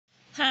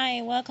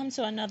Hi, welcome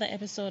to another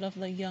episode of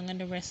The Young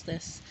and the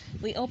Restless.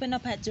 We open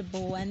up at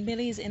Jabot and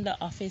Billy's in the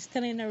office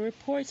telling a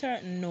reporter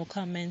no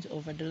comment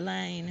over the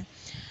line.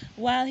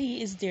 While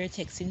he is there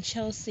texting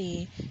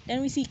Chelsea,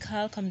 then we see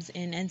Kyle comes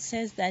in and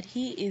says that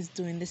he is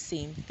doing the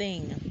same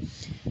thing.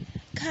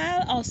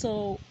 Kyle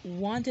also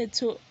wanted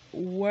to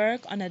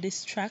work on a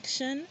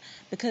distraction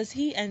because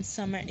he and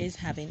Summer is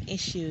having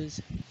issues.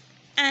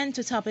 And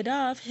to top it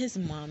off, his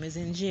mom is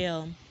in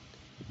jail.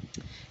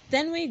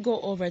 Then we go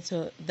over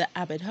to the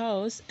Abbott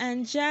house,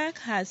 and Jack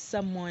has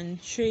someone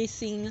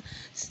tracing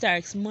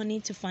Stark's money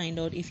to find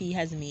out if he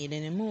has made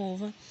any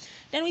move.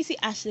 Then we see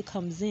Ashley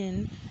comes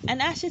in, and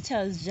Ashley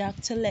tells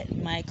Jack to let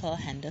Michael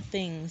handle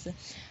things.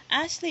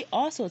 Ashley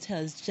also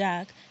tells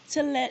Jack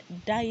to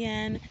let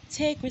Diane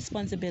take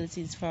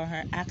responsibilities for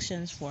her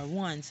actions for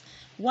once.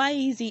 Why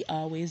is he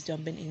always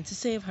jumping in to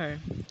save her?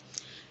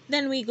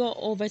 Then we go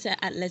over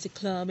to Athletic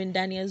Club. In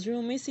Daniel's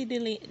room, we see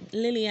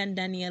Lily and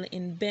Daniel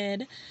in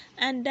bed,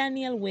 and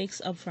Daniel wakes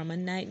up from a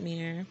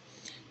nightmare.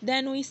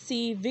 Then we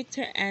see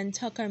Victor and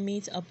Tucker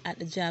meet up at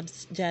the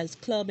jazz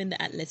club in the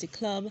Athletic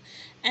Club,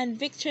 and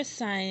Victor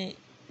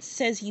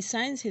says he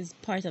signs his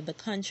part of the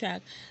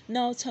contract.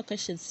 Now Tucker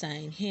should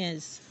sign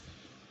his.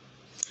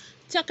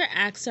 Tucker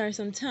asks her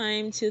some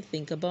time to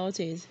think about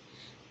it.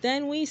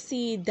 Then we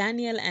see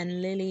Daniel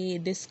and Lily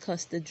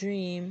discuss the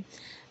dream,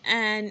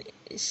 and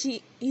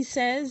he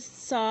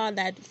saw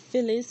that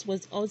Phyllis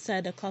was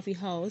outside the coffee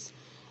house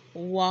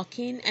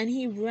walking, and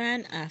he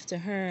ran after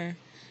her,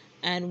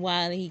 and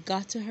while he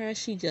got to her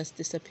she just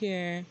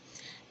disappeared.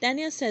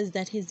 Daniel says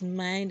that his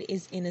mind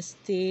is in a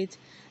state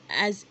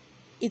as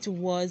it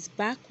was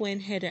back when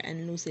Heather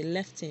and Lucy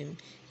left him.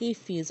 He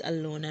feels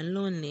alone and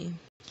lonely.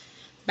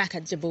 Back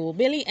at Jabot,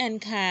 Billy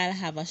and Kyle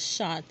have a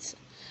shot,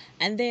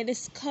 and they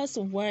discuss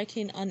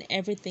working on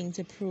everything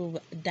to prove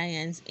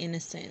Diane's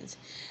innocence.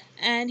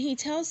 And he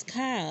tells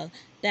Kyle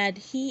that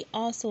he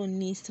also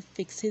needs to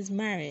fix his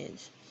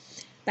marriage.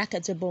 Back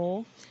at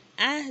Jabot,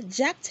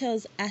 Jack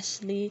tells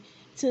Ashley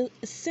to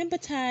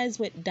sympathize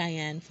with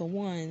Diane for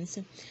once.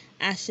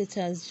 Ashley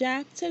tells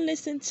Jack to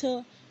listen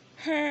to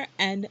her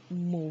and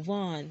move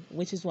on,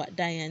 which is what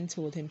Diane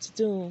told him to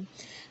do.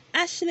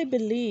 Ashley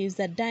believes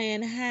that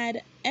Diane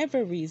had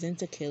every reason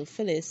to kill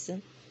Phyllis.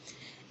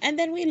 And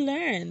then we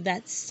learn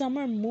that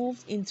Summer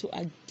moved into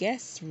a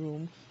guest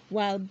room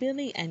while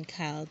Billy and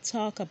Kyle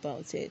talk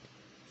about it.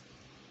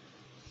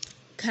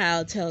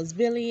 Kyle tells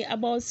Billy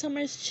about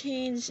Summer's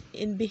change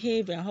in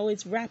behavior, how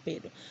it's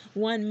rapid.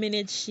 1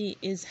 minute she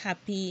is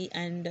happy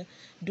and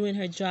doing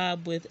her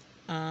job with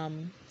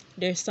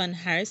their son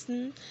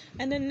Harrison,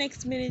 and the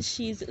next minute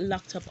she's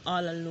locked up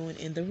all alone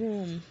in the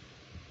room.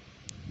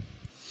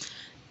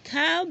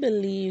 Kyle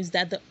believes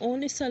that the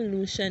only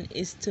solution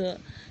is to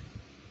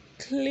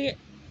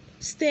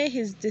stay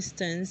his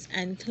distance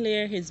and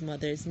clear his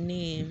mother's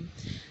name.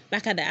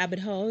 Back at the Abbott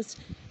house,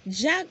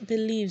 Jack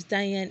believes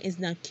Diane is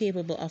not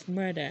capable of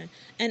murder,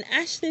 and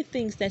Ashley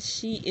thinks that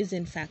she is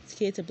in fact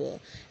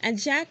capable. And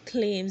Jack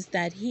claims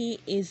that he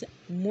is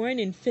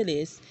mourning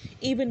Phyllis,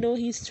 even though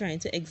he's trying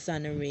to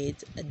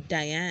exonerate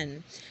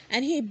Diane.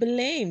 And he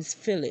blames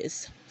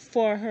Phyllis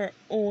for her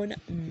own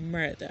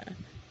murder.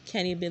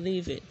 Can you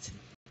believe it?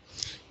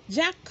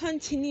 Jack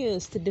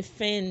continues to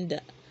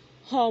defend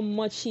how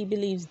much he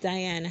believes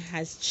Diane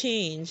has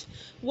changed,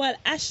 while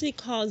Ashley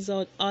calls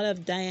out all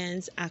of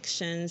Diane's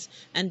actions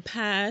and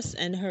past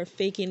and her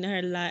faking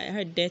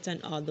her death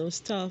and all those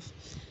stuff.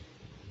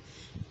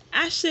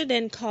 Ashley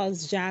then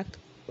calls Jack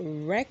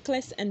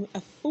reckless and a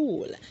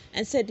fool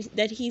and said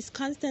that he's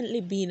constantly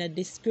being a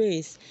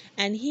disgrace,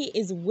 and he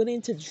is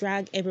willing to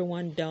drag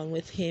everyone down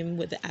with him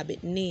with the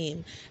Abbott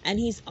name, and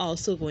he's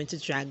also going to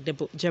drag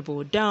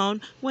Jabot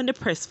down when the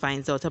press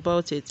finds out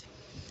about it.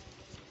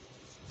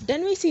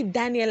 Then we see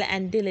Daniel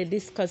and Dilly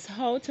discuss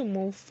how to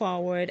move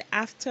forward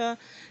after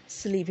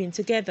sleeping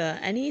together,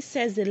 and he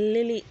says that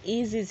Lily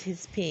eases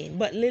his pain,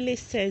 but Lily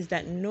says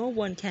that no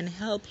one can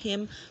help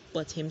him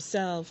but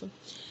himself.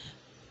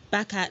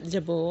 Back at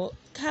Jabot,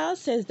 Kyle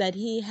says that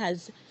he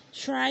has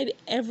tried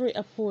every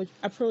approach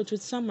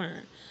with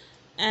Summer,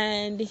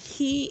 and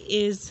he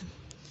is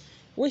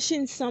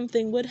wishing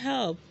something would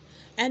help.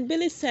 And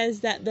Billy says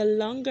that the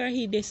longer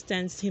he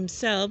distances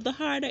himself, the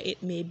harder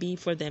it may be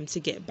for them to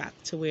get back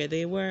to where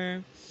they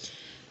were.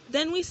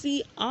 Then we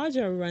see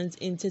Audra runs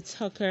into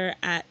Tucker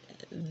at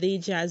the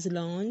jazz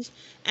lounge,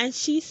 and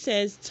she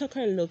says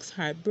Tucker looks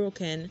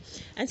heartbroken,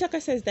 and Tucker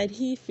says that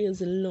he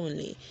feels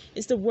lonely.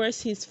 It's the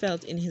worst he's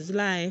felt in his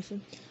life.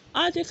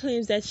 Audra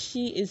claims that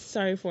she is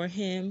sorry for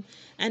him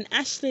and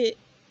Ashley,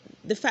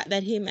 the fact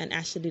that him and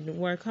Ashley didn't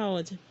work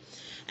out.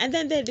 And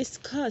then they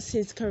discuss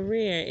his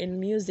career in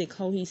music,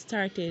 how he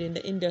started in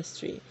the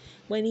industry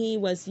when he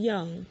was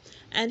young,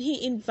 and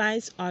he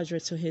invites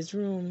Audra to his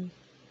room.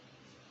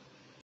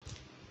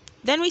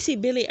 Then we see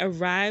Billy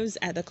arrives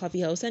at the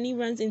coffee house, and he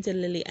runs into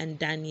Lily and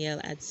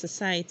Danielle at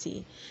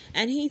Society.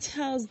 And he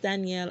tells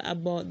Danielle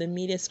about the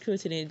media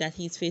scrutiny that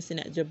he's facing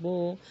at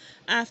Jabot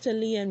after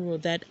Leon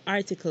wrote that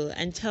article,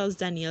 and tells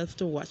Danielle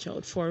to watch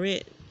out for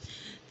it.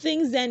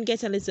 Things then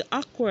get a little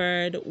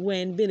awkward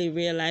when Billy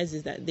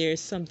realizes that there's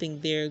something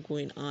there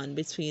going on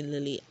between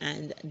Lily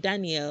and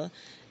Daniel,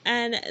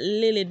 and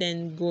Lily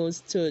then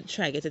goes to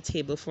try get a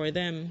table for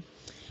them.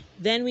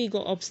 Then we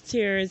go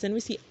upstairs and we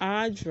see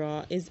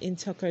Audra is in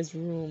Tucker's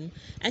room,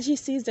 and she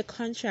sees the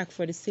contract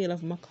for the sale of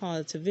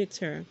McCall to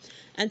Victor,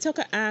 and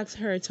Tucker asks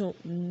her to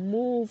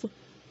move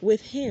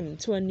with him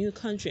to a new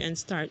country and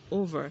start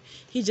over.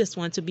 He just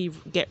wants to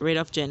get rid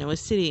of Genoa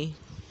City.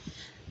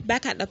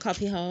 Back at the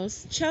coffee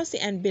house, Chelsea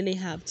and Billy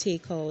have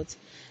takeout,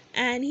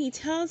 and he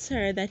tells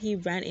her that he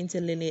ran into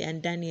Lily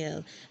and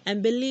Daniel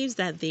and believes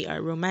that they are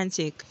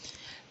romantic.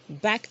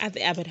 Back at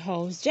the Abbott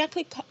house,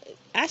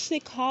 Ashley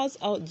calls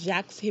out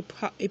Jack's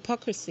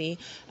hypocrisy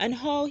and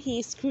how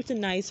he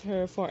scrutinized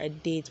her for a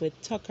date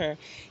with Tucker,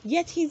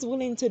 yet he's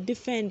willing to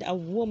defend a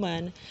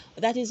woman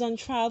that is on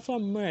trial for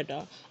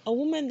murder, a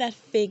woman that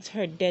faked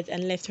her death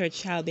and left her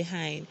child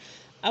behind,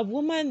 a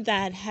woman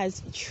that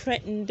has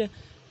threatened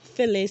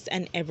Phyllis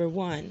and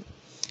everyone.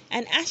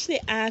 And Ashley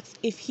asks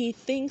if he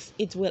thinks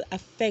it will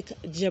affect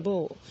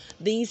Jabot.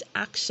 These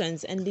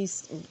actions and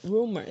these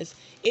rumors,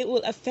 it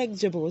will affect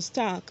Jabot's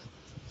stock.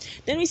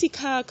 Then we see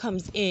Carl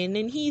comes in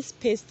and he's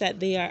pissed that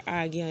they are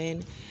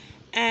arguing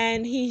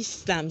and he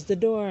slams the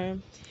door.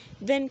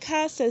 Then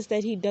Carl says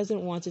that he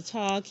doesn't want to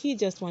talk, he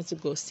just wants to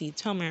go see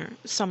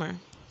Summer.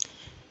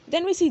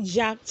 Then we see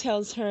Jack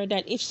tells her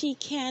that if she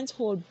can't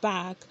hold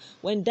back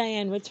when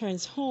Diane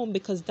returns home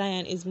because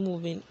Diane is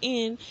moving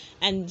in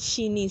and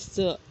Ashley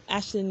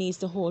needs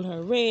to hold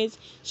her raise,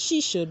 she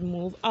should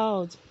move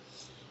out.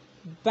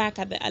 Back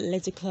at the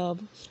athletic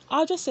club,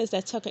 Audra says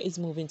that Tucker is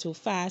moving too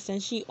fast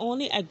and she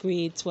only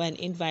agreed to an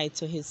invite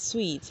to his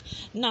suite,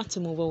 not to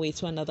move away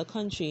to another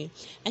country.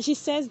 And she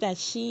says that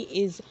she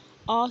is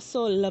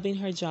also loving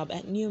her job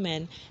at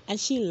Newman and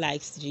she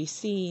likes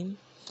GC.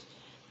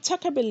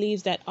 Tucker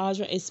believes that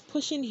Audra is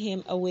pushing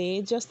him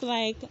away just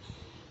like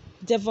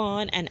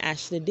Devon and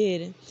Ashley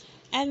did.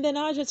 And then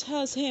Audra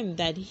tells him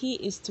that he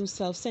is too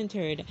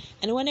self-centered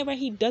and whenever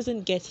he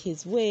doesn't get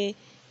his way,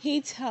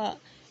 he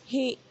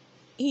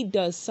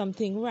does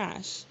something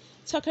rash.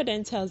 Tucker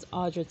then tells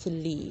Audra to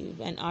leave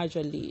and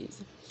Audra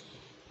leaves.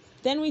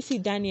 Then we see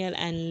Daniel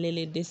and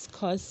Lily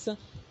discuss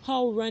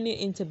how running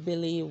into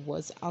Billy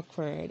was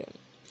awkward.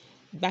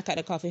 Back at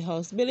the coffee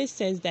house, Billy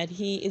says that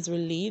he is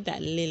relieved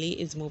that Lily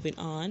is moving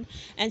on,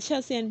 and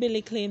Chelsea and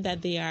Billy claim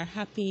that they are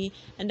happy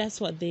and that's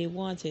what they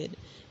wanted.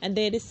 And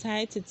they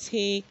decide to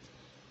take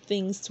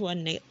things to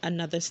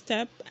another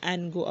step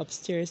and go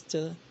upstairs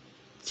to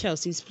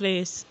Chelsea's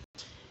place.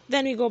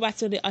 Then we go back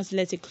to the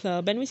athletic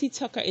club and we see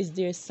Tucker is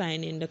there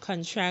signing the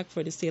contract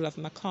for the sale of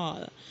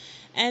McCall.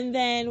 And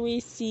then we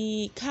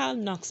see Kyle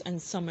knocks on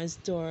Summer's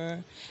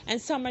door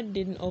and Summer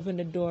didn't open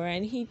the door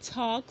and he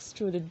talks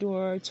through the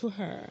door to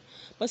her.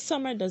 But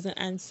Summer doesn't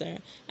answer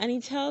and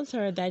he tells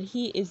her that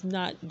he is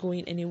not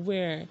going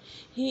anywhere.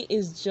 He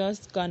is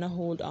just gonna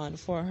hold on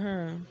for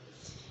her.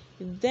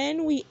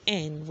 Then we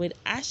end with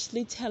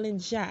Ashley telling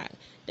Jack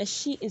that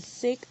she is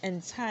sick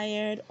and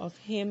tired of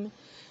him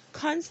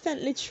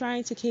constantly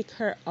trying to kick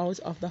her out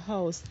of the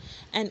house,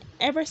 and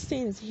ever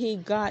since he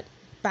got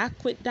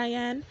back with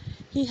Diane,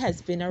 he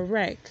has been a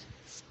wreck.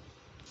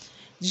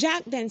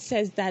 Jack then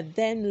says that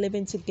them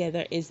living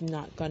together is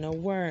not gonna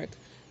work.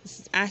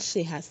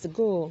 Ashley has to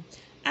go.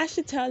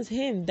 Ashley tells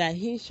him that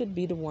he should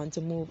be the one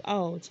to move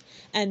out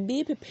and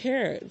be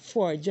prepared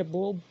for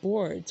Jabot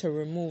board to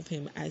remove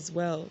him as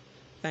well.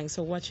 Thanks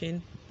for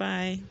watching.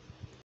 Bye.